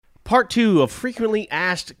Part 2 of frequently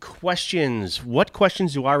asked questions. What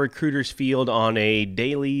questions do our recruiters field on a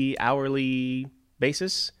daily, hourly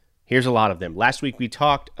basis? Here's a lot of them. Last week we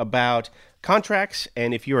talked about contracts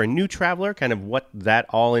and if you're a new traveler, kind of what that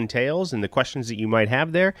all entails and the questions that you might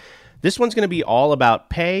have there. This one's going to be all about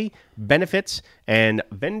pay, benefits, and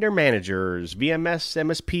vendor managers, VMS,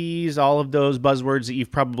 MSPs, all of those buzzwords that you've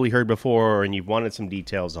probably heard before and you've wanted some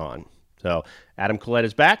details on. So Adam Collette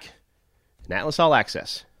is back, and Atlas All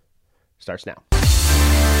Access starts now.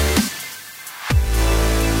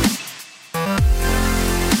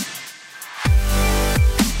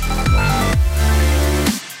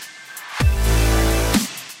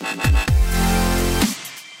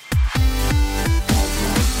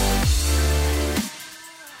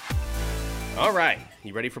 All right.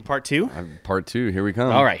 You ready for part 2? Part 2. Here we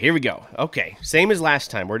come. All right. Here we go. Okay. Same as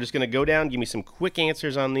last time. We're just going to go down, give me some quick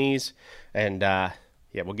answers on these, and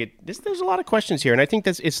we'll get this. There's a lot of questions here, and I think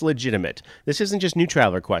it's legitimate. This isn't just new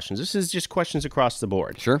traveler questions. This is just questions across the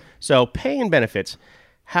board. Sure. So pay and benefits.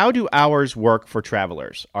 How do hours work for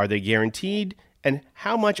travelers? Are they guaranteed? And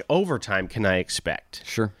how much overtime can I expect?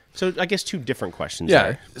 Sure. So I guess 2 different questions Yeah.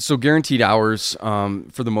 there. So guaranteed hours,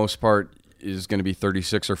 for the most part, is going to be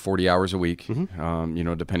 36 or 40 hours a week,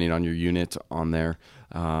 depending on your unit on there.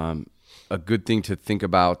 A good thing to think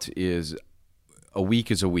about is a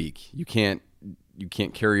week is a week. You can't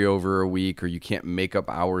carry over a week, or you can't make up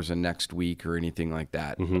hours the next week or anything like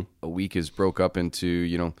that. Mm-hmm. A week is broke up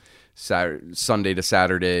into, Sunday to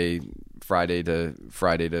Saturday, Friday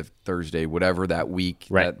to Thursday, whatever that week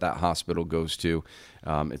that hospital goes to.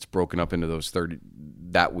 It's broken up into those 30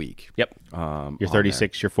 that week. Yep. You're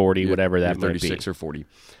 36, you're 40, whatever that might be. 36 or 40.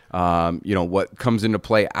 What comes into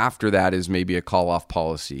play after that is maybe a call-off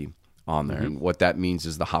policy on there. Mm-hmm. And what that means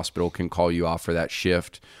is the hospital can call you off for that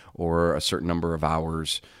shift or a certain number of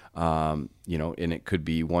hours. And it could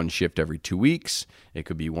be 1 shift every 2 weeks. It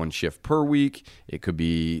could be 1 shift per week. It could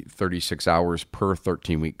be 36 hours per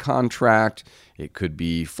 13-week contract. It could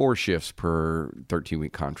be 4 shifts per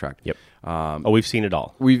 13-week contract. Yep. We've seen it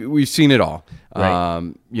all. We've seen it all.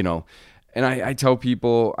 Right. And I tell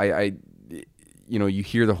people, you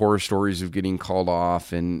hear the horror stories of getting called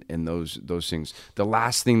off and those things. The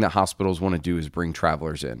last thing that hospitals want to do is bring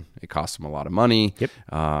travelers in. It costs them a lot of money. Yep.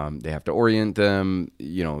 They have to orient them.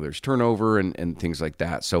 There's turnover and things like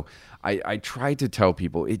that. So I try to tell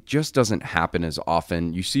people it just doesn't happen as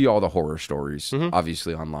often. You see all the horror stories,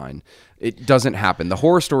 obviously, online. It doesn't happen. The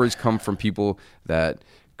horror stories come from people that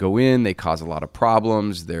go in, they cause a lot of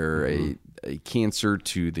problems. They're a cancer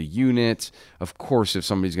to the unit. Of course, if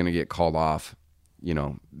somebody's going to get called off,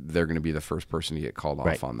 they're going to be the first person to get called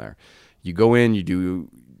off on there. You go in, you do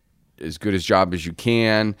as good a job as you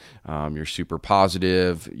can. You're super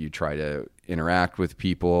positive. You try to interact with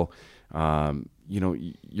people.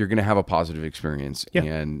 You're going to have a positive experience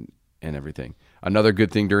and everything. Another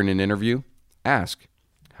good thing during an interview, ask,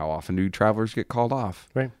 how often do travelers get called off?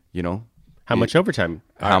 Right. How much overtime?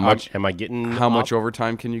 How much am I getting? How much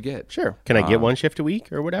overtime can you get? Sure. Can I get 1 shift a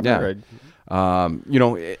week or whatever?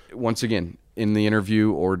 Yeah. Once again, in the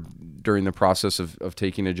interview or during the process of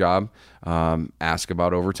taking a job, ask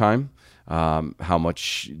about overtime, how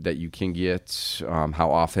much that you can get,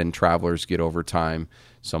 how often travelers get overtime.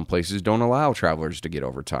 Some places don't allow travelers to get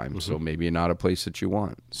overtime, so maybe not a place that you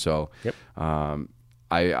want. So,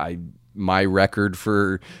 my record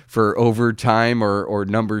for overtime or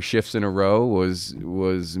number of shifts in a row was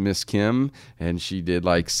Miss Kim, and she did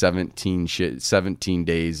like 17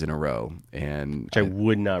 days in a row, and which I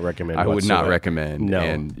would not recommend. I would not recommend. No.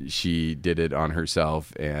 And she did it on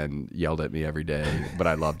herself and yelled at me every day, but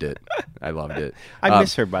I loved it. I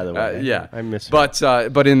miss her, by the way. Yeah, I miss her.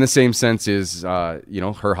 But in the same sense is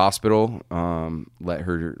her hospital let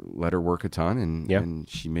her work a ton, and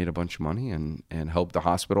she made a bunch of money and helped the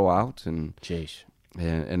hospital out. And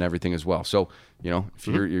everything as well. So, if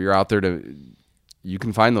you're out there you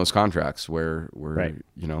can find those contracts where you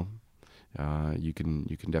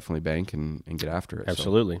can definitely bank and get after it.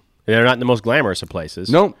 Absolutely. So. They're not the most glamorous of places.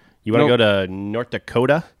 Nope. You want to go to North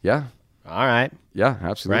Dakota? Yeah. All right. Yeah,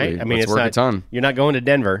 absolutely. Right? I mean, Let's work a ton. You're not going to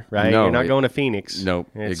Denver, right? No, you're not going to Phoenix. No,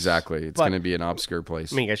 exactly. It's going to be an obscure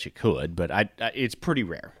place. I mean, I guess you could, but it's pretty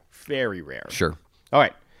rare. Very rare. Sure. All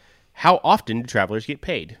right. How often do travelers get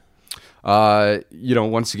paid?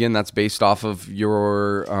 Once again, that's based off of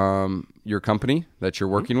your company that you're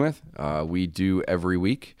working with. We do every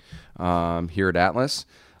week here at Atlas.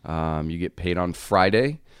 You get paid on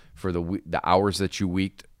Friday for the hours that you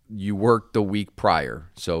you work the week prior.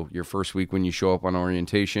 So your first week when you show up on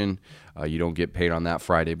orientation, you don't get paid on that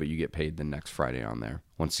Friday, but you get paid the next Friday on there.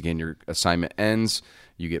 Once again, your assignment ends,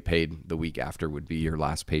 you get paid the week after would be your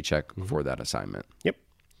last paycheck for that assignment. Yep.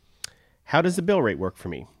 How does the bill rate work for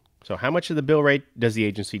me? So how much of the bill rate does the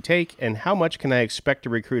agency take, and how much can I expect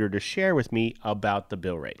a recruiter to share with me about the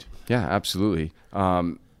bill rate? Yeah, absolutely.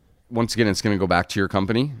 Once again, it's going to go back to your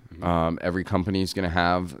company. Every company is going to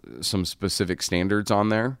have some specific standards on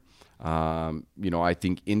there. I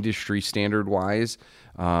think industry standard wise,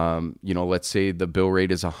 let's say the bill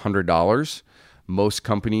rate is $100. Most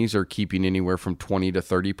companies are keeping anywhere from 20 to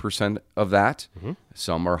 30% of that.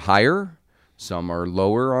 Some are higher, some are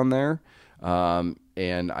lower on there.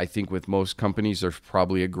 And I think with most companies, there's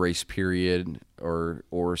probably a grace period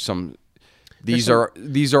or some. These are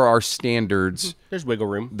our standards. There's wiggle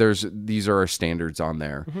room. These are our standards on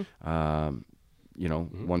there.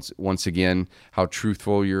 Once again, how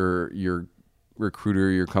truthful your recruiter,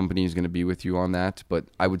 your company is going to be with you on that. But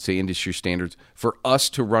I would say industry standards for us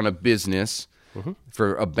to run a business.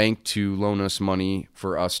 For a bank to loan us money,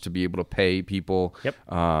 for us to be able to pay people,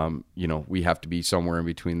 we have to be somewhere in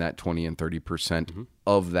between that 20 and 30%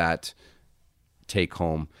 of that take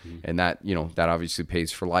home. And that obviously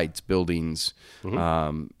pays for lights, buildings,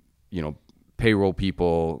 payroll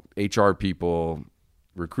people, HR people,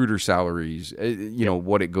 recruiter salaries,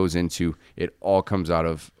 what it goes into, it all comes out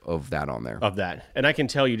of that on there. Of that. And I can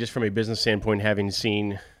tell you just from a business standpoint, having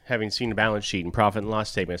seen a balance sheet and profit and loss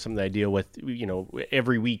statement, something that I deal with,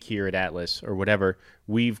 every week here at Atlas or whatever,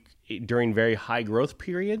 during very high growth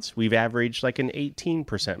periods, we've averaged like an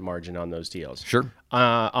 18% margin on those deals. Sure.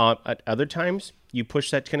 At other times, you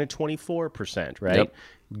push that kind of 24%, right? Yep.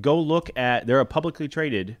 Go look at, there are publicly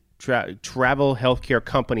traded travel healthcare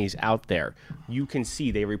companies out there. You can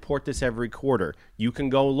see they report this every quarter. You can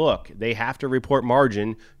go look. They have to report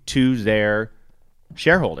margin to their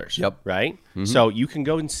shareholders. Yep. Right. So you can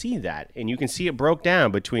go and see that, and you can see it broke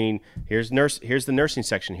down between here's the nursing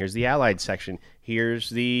section, here's the allied section, here's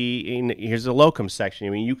the locum section. I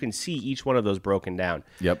mean, you can see each one of those broken down.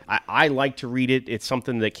 Yep. I like to read it. It's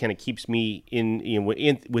something that kind of keeps me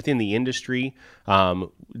within the industry.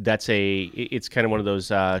 It's kind of one of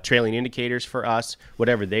those trailing indicators for us.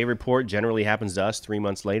 Whatever they report generally happens to us 3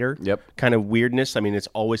 months later. Yep. Kind of weirdness. I mean, it's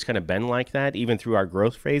always kind of been like that, even through our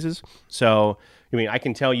growth phases. So, I mean, I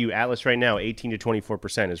can tell you, Atlas right now, 18 to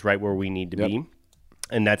 24% is right where we need to be,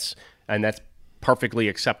 and that's perfectly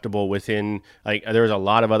acceptable within. Like, there's a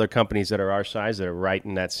lot of other companies that are our size that are right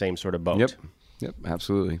in that same sort of boat. Yep,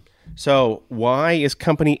 absolutely. So, why is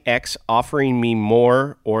company X offering me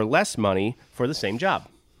more or less money for the same job?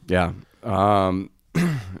 Yeah.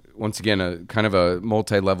 Once again, a kind of a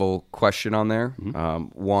multi-level question on there.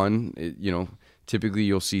 Typically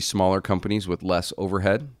you'll see smaller companies with less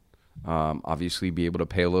overhead. Obviously be able to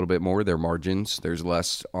pay a little bit more. Their margins, there's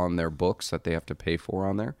less on their books that they have to pay for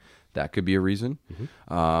on there. That could be a reason.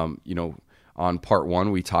 On part one,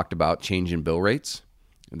 we talked about change in bill rates.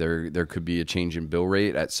 There could be a change in bill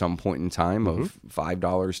rate at some point in time of $5,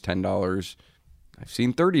 $10. I've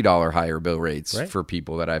seen $30 higher bill rates for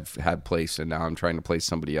people that I've had placed, and now I'm trying to place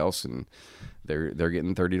somebody else, and they're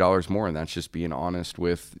getting $30 more, and that's just being honest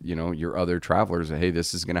with your other travelers that, hey,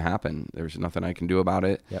 this is going to happen. There's nothing I can do about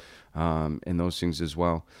it. Yep. And those things as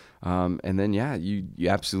well. And then you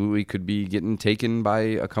absolutely could be getting taken by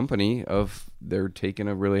a company they're taking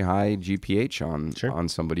a really high GPH on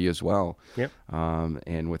somebody as well. Yep.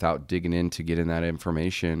 And without digging in to get in that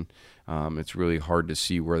information, it's really hard to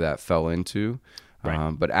see where that fell into.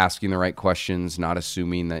 Right. But asking the right questions, not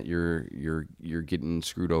assuming that you're getting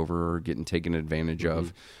screwed over or getting taken advantage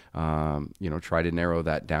of. Try to narrow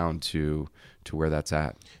that down to where that's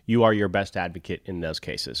at. You are your best advocate in those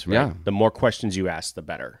cases, right? Yeah. The more questions you ask, the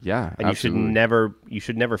better. Yeah, and absolutely. you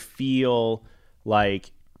should never feel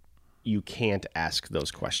like you can't ask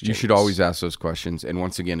those questions. You should always ask those questions. And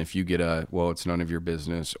once again, if you get it's none of your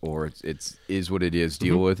business, or it is what it is,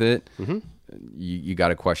 deal with it. You got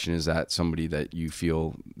to question, is that somebody that you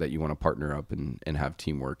feel that you want to partner up and have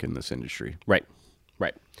teamwork in this industry? Right.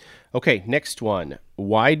 Okay, next one.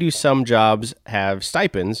 Why do some jobs have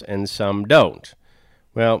stipends and some don't?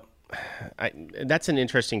 Well, that's an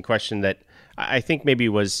interesting question that I think maybe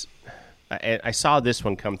I saw this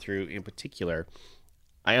one come through in particular.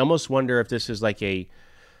 I almost wonder if this is like a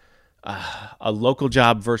local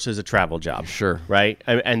job versus a travel job. Sure. Right?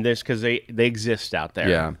 And this, because they exist out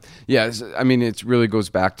there. Yeah. I mean, it really goes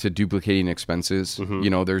back to duplicating expenses.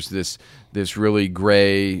 There's this really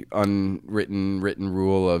gray, written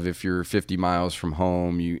rule of if you're 50 miles from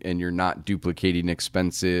home and you're not duplicating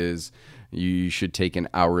expenses, You should take an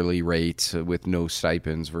hourly rate with no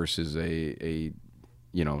stipends versus a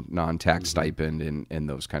non-tax stipend and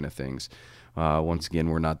those kind of things. Once again,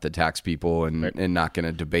 we're not the tax people and not going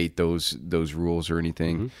to debate those rules or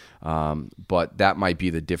anything. But that might be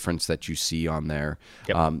the difference that you see on there.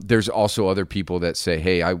 Yep. There's also other people that say,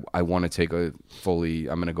 hey, I want to take I'm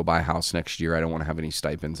going to go buy a house next year. I don't want to have any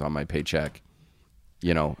stipends on my paycheck.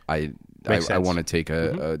 I want to take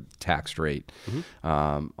a taxed rate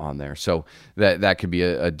on there. So that could be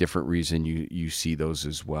a different reason you see those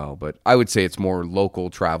as well. But I would say it's more local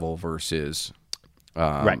travel versus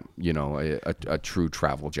a true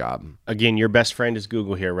travel job. Again, your best friend is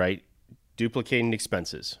Google here, right? Duplicating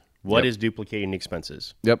expenses. What is duplicating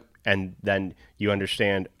expenses? Yep. And then you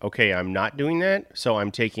understand, okay, I'm not doing that, so I'm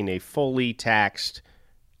taking a fully taxed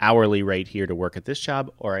hourly rate here to work at this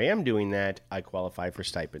job, or I am doing that, I qualify for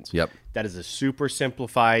stipends. Yep. That is a super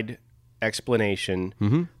simplified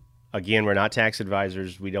explanation. Again, we're not tax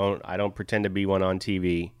advisors. I don't pretend to be one on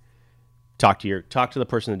TV. Talk to the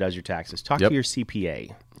person that does your taxes. Talk to your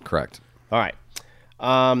CPA. Correct. All right.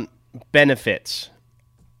 Benefits.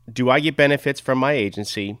 Do I get benefits from my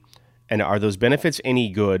agency? And are those benefits any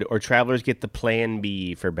good, or travelers get the plan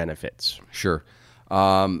B for benefits? Sure.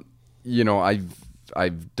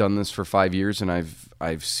 I've done this for 5 years, and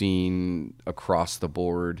I've seen across the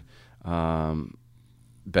board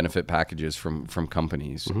benefit packages from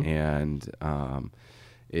companies, and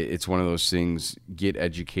it's one of those things. Get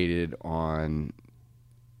educated on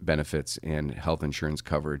benefits and health insurance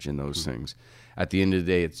coverage and those things. At the end of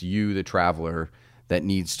the day, it's you, the traveler, that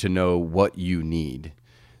needs to know what you need.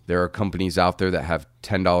 There are companies out there that have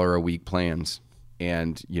 $10 a week plans.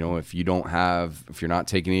 And, if you're not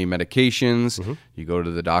taking any medications, you go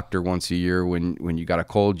to the doctor once a year when you got a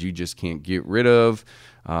cold you just can't get rid of,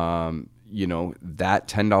 that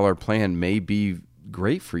 $10 plan may be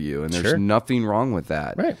great for you. And there's nothing wrong with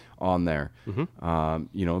that on there.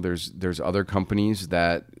 There's other companies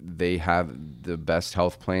that they have the best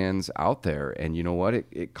health plans out there. And you know what?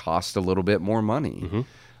 It costs a little bit more money.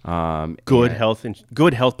 Good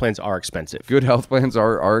health plans are expensive. Good health plans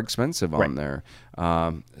are expensive on there.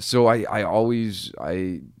 So I always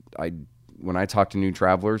when I talk to new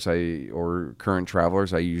travelers or current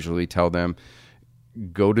travelers, I usually tell them,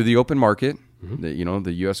 go to the open market.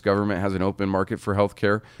 The U.S. government has an open market for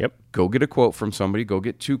healthcare. Yep. Go get a quote from somebody. Go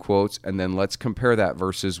get 2 quotes, and then let's compare that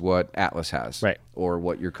versus what Atlas has, or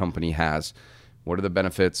what your company has. What are the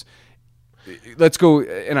benefits? Let's go,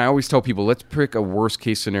 and I always tell people, let's pick a worst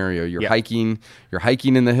case scenario. You're hiking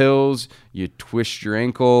in the hills, you twist your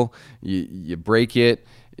ankle, you break it,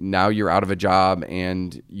 now you're out of a job,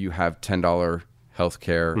 and you have $10 health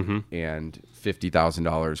care and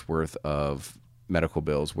 $50,000 worth of medical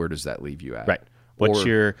bills. Where does that leave you at? Right.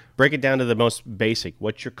 Break it down to the most basic.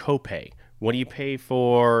 What's your copay? What do you pay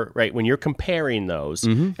for, right? When you're comparing those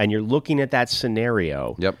and you're looking at that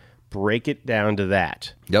scenario, break it down to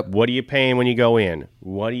that. What are you paying when you go in?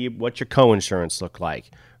 What's your co-insurance look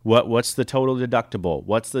like? What's the total deductible?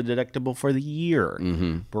 What's the deductible for the year?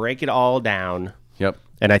 Break it all down.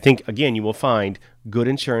 And I think, again, you will find good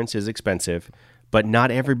insurance is expensive, but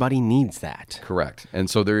not everybody needs that. Correct. And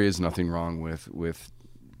so there is nothing wrong with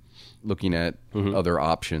looking at other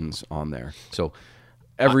options on there. So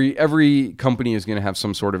every company is going to have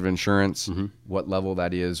some sort of insurance. What level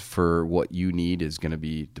that is for what you need is going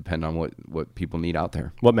to depend on what people need out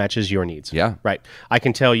there. What matches your needs. Yeah. Right. I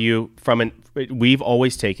can tell you we've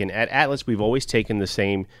always taken, at Atlas, we've always taken the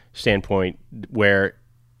same standpoint where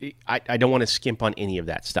I don't want to skimp on any of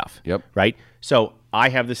that stuff. Right. So I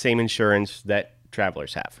have the same insurance that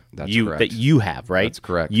travelers have. That's correct. That you have, right? That's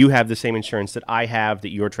correct. You have the same insurance that I have, that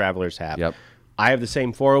your travelers have. I have the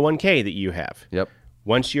same 401k that you have.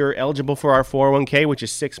 Once you're eligible for our 401k, which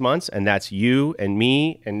is 6 months, and that's you and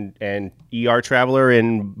me and ER Traveler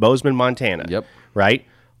in Bozeman, Montana. Right?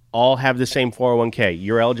 All have the same 401k.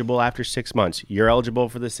 You're eligible after 6 months. You're eligible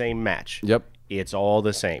for the same match. It's all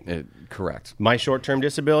the same. Correct. My short-term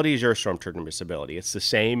disability is your short-term disability. It's the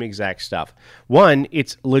same exact stuff. One,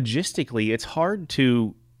 it's logistically, it's hard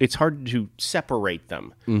to separate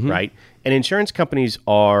them, right? And insurance companies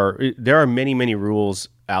there are many, many rules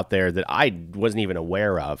out there that I wasn't even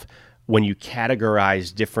aware of when you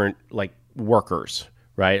categorize different workers,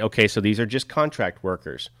 right? Okay, so these are just contract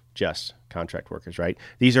workers, right?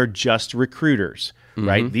 These are just recruiters,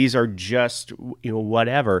 right? These are just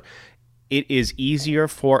whatever. It is easier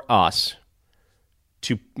for us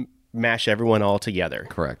to mash everyone all together.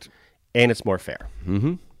 Correct. And it's more fair.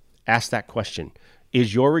 Ask that question.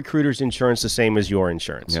 Is your recruiter's insurance the same as your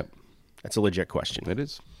insurance? Yep. That's a legit question. It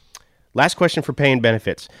is. Last question for pay and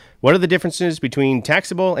benefits. What are the differences between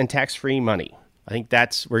taxable and tax-free money? I think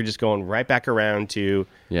we're just going right back around to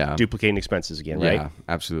duplicating expenses again, right? Yeah,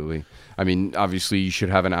 absolutely. I mean, obviously, you should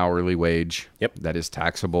have an hourly wage that is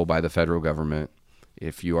taxable by the federal government.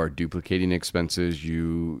 If you are duplicating expenses,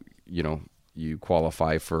 you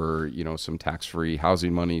qualify for, some tax-free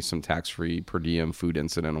housing money, some tax-free per diem food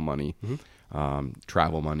incidental money,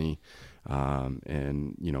 travel money,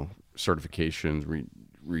 and, certifications,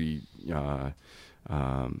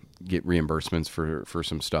 get reimbursements for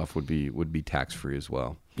some stuff would be tax-free as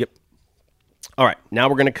well. Yep. All right. Now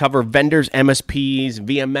we're going to cover vendors, MSPs,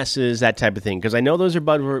 VMSs, that type of thing, because I know those are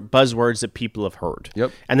buzzwords that people have heard.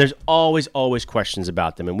 Yep. And there's always questions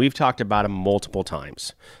about them, and we've talked about them multiple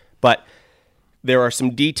times. But there are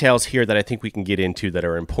some details here that I think we can get into that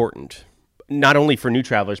are important, not only for new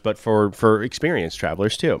travelers, but for experienced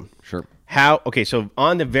travelers too. Sure. So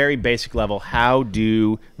on the very basic level, how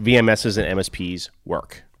do VMSs and MSPs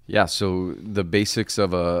work? Yeah, so the basics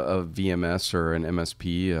of a VMS or an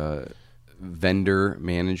MSP, vendor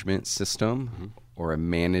management system, or a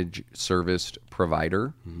managed service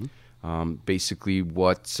provider. Basically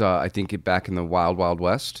what I think back in the wild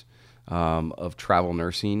west of travel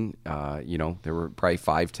nursing, there were probably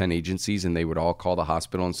 5-10 agencies, and they would all call the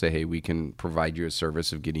hospital and say, hey, we can provide you a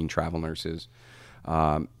service of getting travel nurses.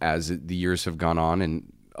 As the years have gone on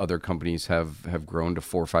and other companies have grown to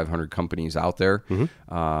 400 or 500 companies out there,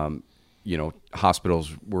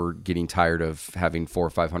 hospitals were getting tired of having 400 or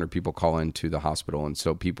 500 people call into the hospital. And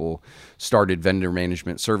so people started vendor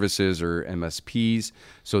management services, or MSPs.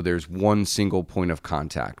 So there's one single point of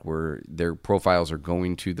contact where their profiles are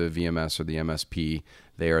going to the VMS or the MSP.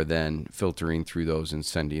 They are then filtering through those and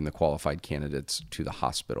sending the qualified candidates to the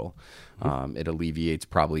hospital. It alleviates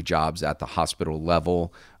probably jobs at the hospital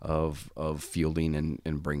level of fielding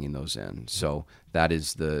and bringing those in. So that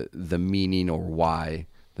is the meaning or why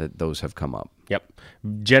that those have come up. Yep.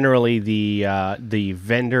 Generally, the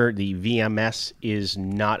vendor, the VMS, is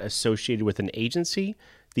not associated with an agency.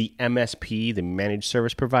 The MSP, the managed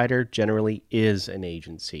service provider, generally is an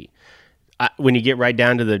agency. When you get right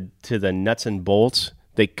down to the nuts and bolts,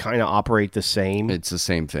 they kind of operate the same. It's the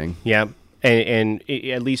same thing. Yeah, and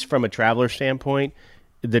at least from a traveler standpoint,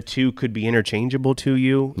 the two could be interchangeable to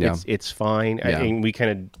you. Yeah. It's fine. Yeah. And we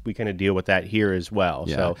kind of deal with that here as well.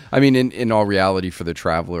 Yeah. So I mean, in all reality, for the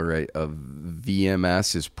traveler, right, a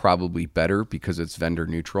VMS is probably better because it's vendor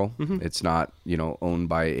neutral. It's not owned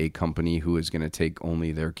by a company who is going to take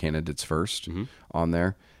only their candidates first on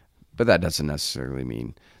there. But that doesn't necessarily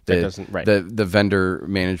mean the vendor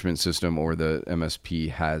management system or the MSP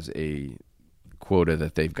has a quota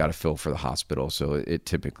that they've got to fill for the hospital, so it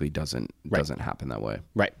typically doesn't happen that way.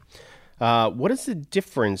 Right. What is the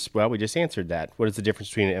difference? Well, we just answered that. What is the difference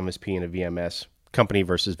between an MSP and a VMS? Company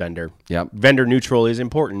versus vendor. Yep. Vendor neutral is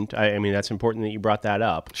important. I mean, that's important that you brought that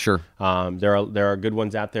up. Sure. There are good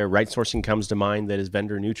ones out there. Right Sourcing comes to mind that is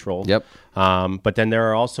vendor neutral. Yep. But then there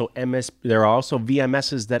are also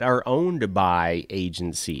VMSs that are owned by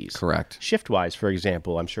agencies. Correct. ShiftWise, for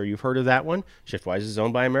example, I'm sure you've heard of that one. ShiftWise is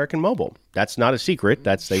owned by American Mobile. That's not a secret.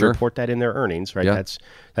 They Sure. report that in their earnings, right? Yeah.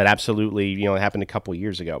 That absolutely happened a couple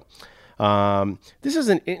years ago. This is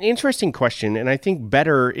an interesting question, and I think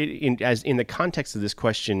better in the context of this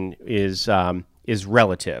question is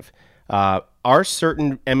relative. Are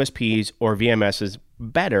certain MSPs or VMSs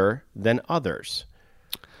better than others?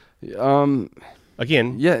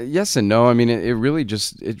 Again, yeah, yes and no. I mean, it really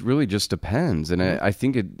just depends, and I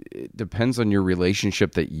think it depends on your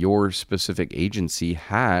relationship that your specific agency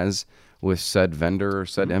has with said vendor or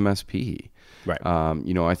said MSP. Right.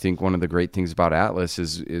 I think one of the great things about Atlas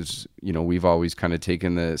is we've always kind of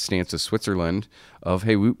taken the stance of Switzerland of,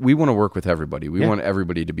 hey, we want to work with everybody. We want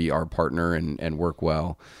everybody to be our partner and work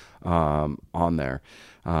well on there.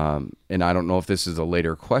 And I don't know if this is a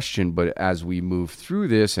later question, but as we move through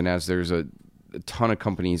this and as there's a ton of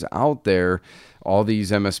companies out there, all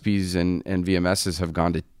these MSPs and VMSs have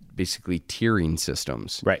gone to basically tiering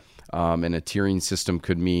systems. Right. And a tiering system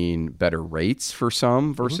could mean better rates for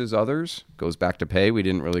some versus others. Goes back to pay. We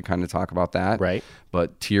didn't really kind of talk about that. Right.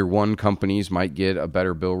 But tier one companies might get a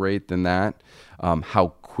better bill rate than that.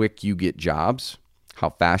 How quick you get jobs,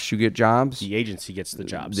 how fast you get jobs. The agency gets the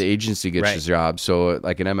jobs. The agency gets the jobs. So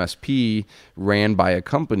like an MSP ran by a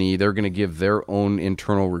company, they're going to give their own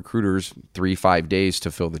internal recruiters 3-5 days to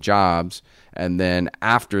fill the jobs. And then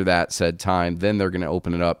after that said time, then they're going to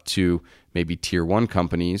open it up to maybe tier one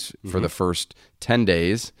companies for the first 10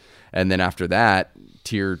 days. And then after that,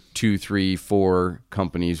 tier 2, 3, 4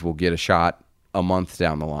 companies will get a shot a month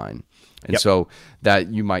down the line. And so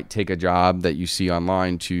that you might take a job that you see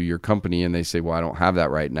online to your company and they say, well, I don't have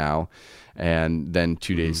that right now. And then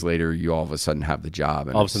 2 days later, you all of a sudden have the job.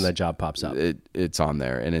 And all of a sudden that job pops up. It's on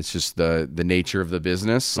there. And it's just the nature of the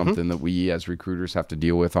business, something that we as recruiters have to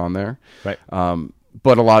deal with on there. Right.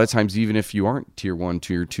 But a lot of times, even if you aren't tier 1,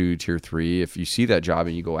 tier 2, tier 3, if you see that job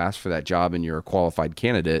and you go ask for that job and you're a qualified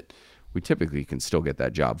candidate, we typically can still get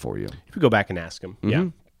that job for you. If you go back and ask them. Yeah.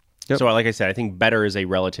 Yep. So like I said, I think better is a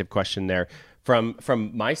relative question there. From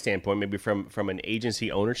my standpoint, maybe from an agency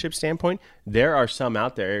ownership standpoint, there are some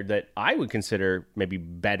out there that I would consider maybe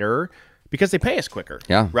better because they pay us quicker.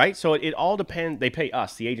 Yeah. Right? So it all depends. They pay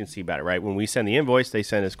us, the agency, better, right? When we send the invoice, they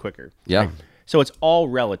send us quicker. Yeah. Right? So it's all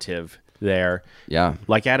relative there. Yeah.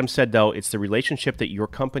 Like Adam said, though, it's the relationship that your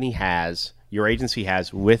company has, your agency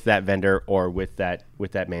has with that vendor or with that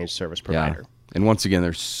managed service provider. Yeah. And once again,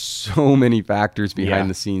 there's so many factors behind Yeah.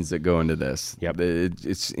 the scenes that go into this. Yep.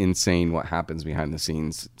 It's insane what happens behind the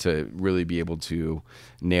scenes to really be able to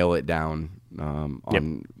nail it down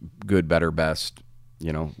on good, better, best.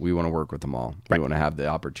 You know, we want to work with them all. Right. We want to have the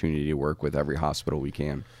opportunity to work with every hospital we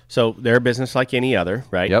can. So they're a business like any other,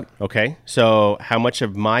 right? Yep. Okay. So how much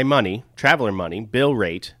of my money, traveler money, bill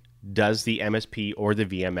rate, does the MSP or the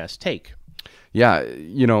VMS take? Yeah,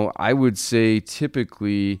 you know, I would say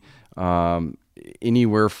typically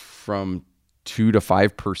anywhere from 2 to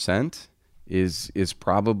 5% is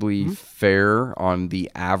probably fair on the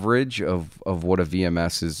average of what a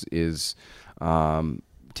VMS is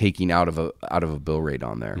taking out of a bill rate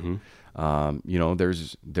on there. You know,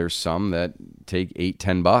 there's some that take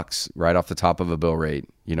 $8-10 right off the top of a bill rate.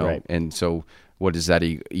 You know, Right. and so what does that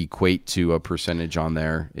equate to? A percentage on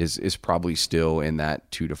there is probably still in that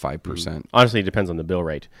 2 to 5%. Honestly, it depends on the bill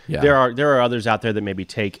rate. Yeah. There are others out there that maybe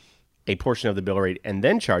take a portion of the bill rate and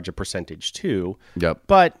then charge a percentage too. Yep.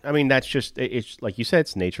 But I mean, that's just, it's like you said,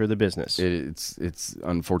 it's the nature of the business. It's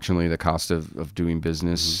unfortunately the cost of doing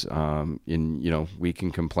business. And you know, we can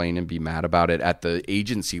complain and be mad about it at the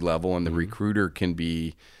agency level, and the recruiter can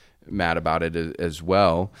be mad about it as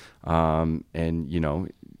well. And you know,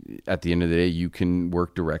 at the end of the day, you can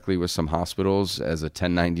work directly with some hospitals as a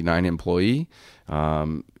 1099 employee,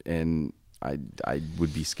 and I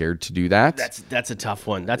would be scared to do that. That's a tough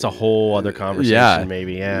one. That's a whole other conversation, Yeah.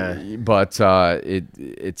 maybe. Yeah. But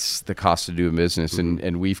it's the cost of doing business,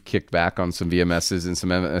 and we've kicked back on some VMSs and some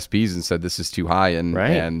MSPs and said this is too high, and Right.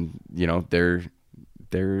 and you know they're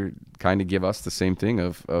kind of give us the same thing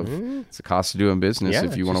of it's the cost of doing business. Yeah,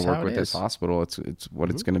 If you it's want just to work how it with this is. hospital, it's what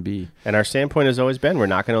it's going to be. And our standpoint has always been, we're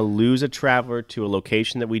not going to lose a traveler to a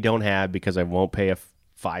location that we don't have because I won't pay a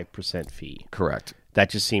 5% fee. Correct.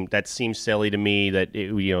 That seems silly to me that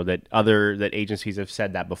that agencies have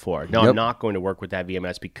said that before. No, Yep. I'm not going to work with that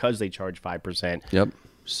VMS because they charge 5%. Yep.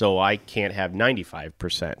 So I can't have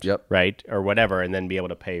 95%. Yep. Right, or whatever, and then be able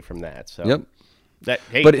to pay from that. So Yep. that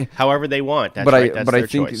hey, But- however they want. That's but right. I That's but their I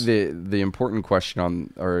think choice. the important question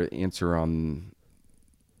on or answer on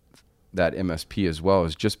that MSP as well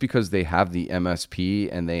is just because they have the MSP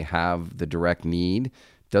and they have the direct need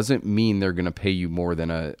doesn't mean they're going to pay you more than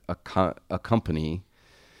a company.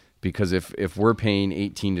 Because if we're paying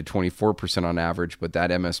 18 to 24% on average, but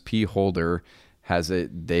that MSP holder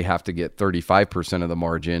they have to get 35% of the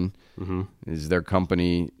margin, is their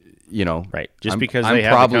company, you know, Right. Just because they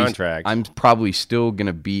have the contract. I'm probably still going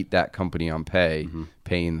to beat that company on paying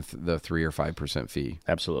the 3 or 5% fee.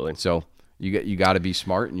 Absolutely. So you got to be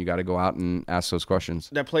smart, and you got to go out and ask those questions.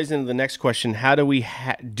 That plays into the next question. How do we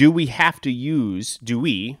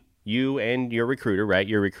you and your recruiter, right?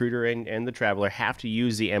 Your recruiter and the traveler have to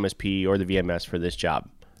use the MSP or the VMS for this job?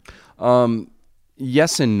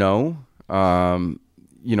 Yes and no.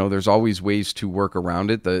 You know, there's always ways to work around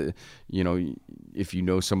it. If you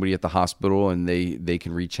know somebody at the hospital and they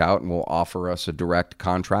can reach out and will offer us a direct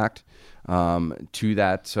contract to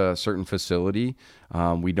that certain facility.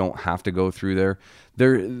 We don't have to go through there.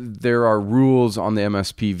 There are rules on the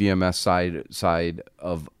MSP VMS side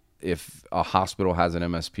of if a hospital has an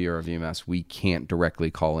MSP or a VMS, we can't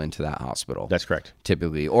directly call into that hospital. That's correct.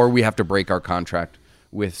 Typically, or we have to break our contract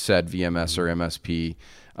with said VMS or MSP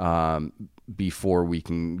before we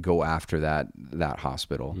can go after that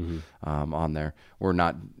hospital on there. We're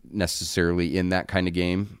not necessarily in that kind of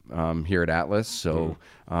game here at Atlas, so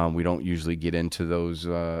we don't usually get into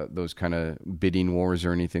those kind of bidding wars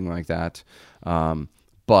or anything like that.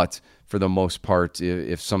 But for the most part,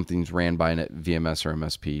 if something's ran by a VMS or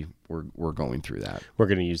MSP, we're going through that. We're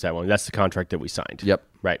going to use that one. That's the contract that we signed. Yep.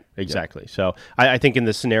 Right. Exactly. Yep. So I think in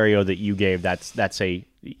the scenario that you gave, that's a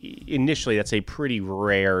pretty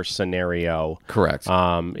rare scenario. Correct.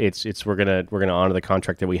 We're gonna honor the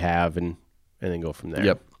contract that we have and then go from there.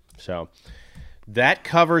 Yep. So that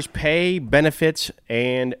covers pay, benefits,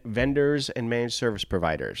 and vendors and managed service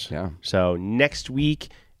providers. Yeah. So next week,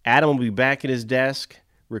 Adam will be back at his desk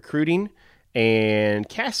recruiting, and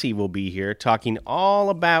Cassie will be here talking all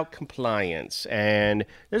about compliance. And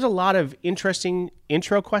there's a lot of interesting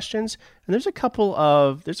intro questions, and there's a couple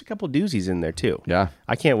doozies in there too. Yeah.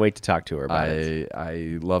 I can't wait to talk to her about it.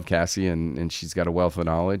 I love Cassie, and she's got a wealth of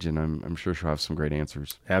knowledge, and I'm sure she'll have some great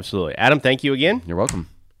answers. Absolutely. Adam, thank you again. You're welcome.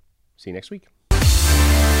 See you next week.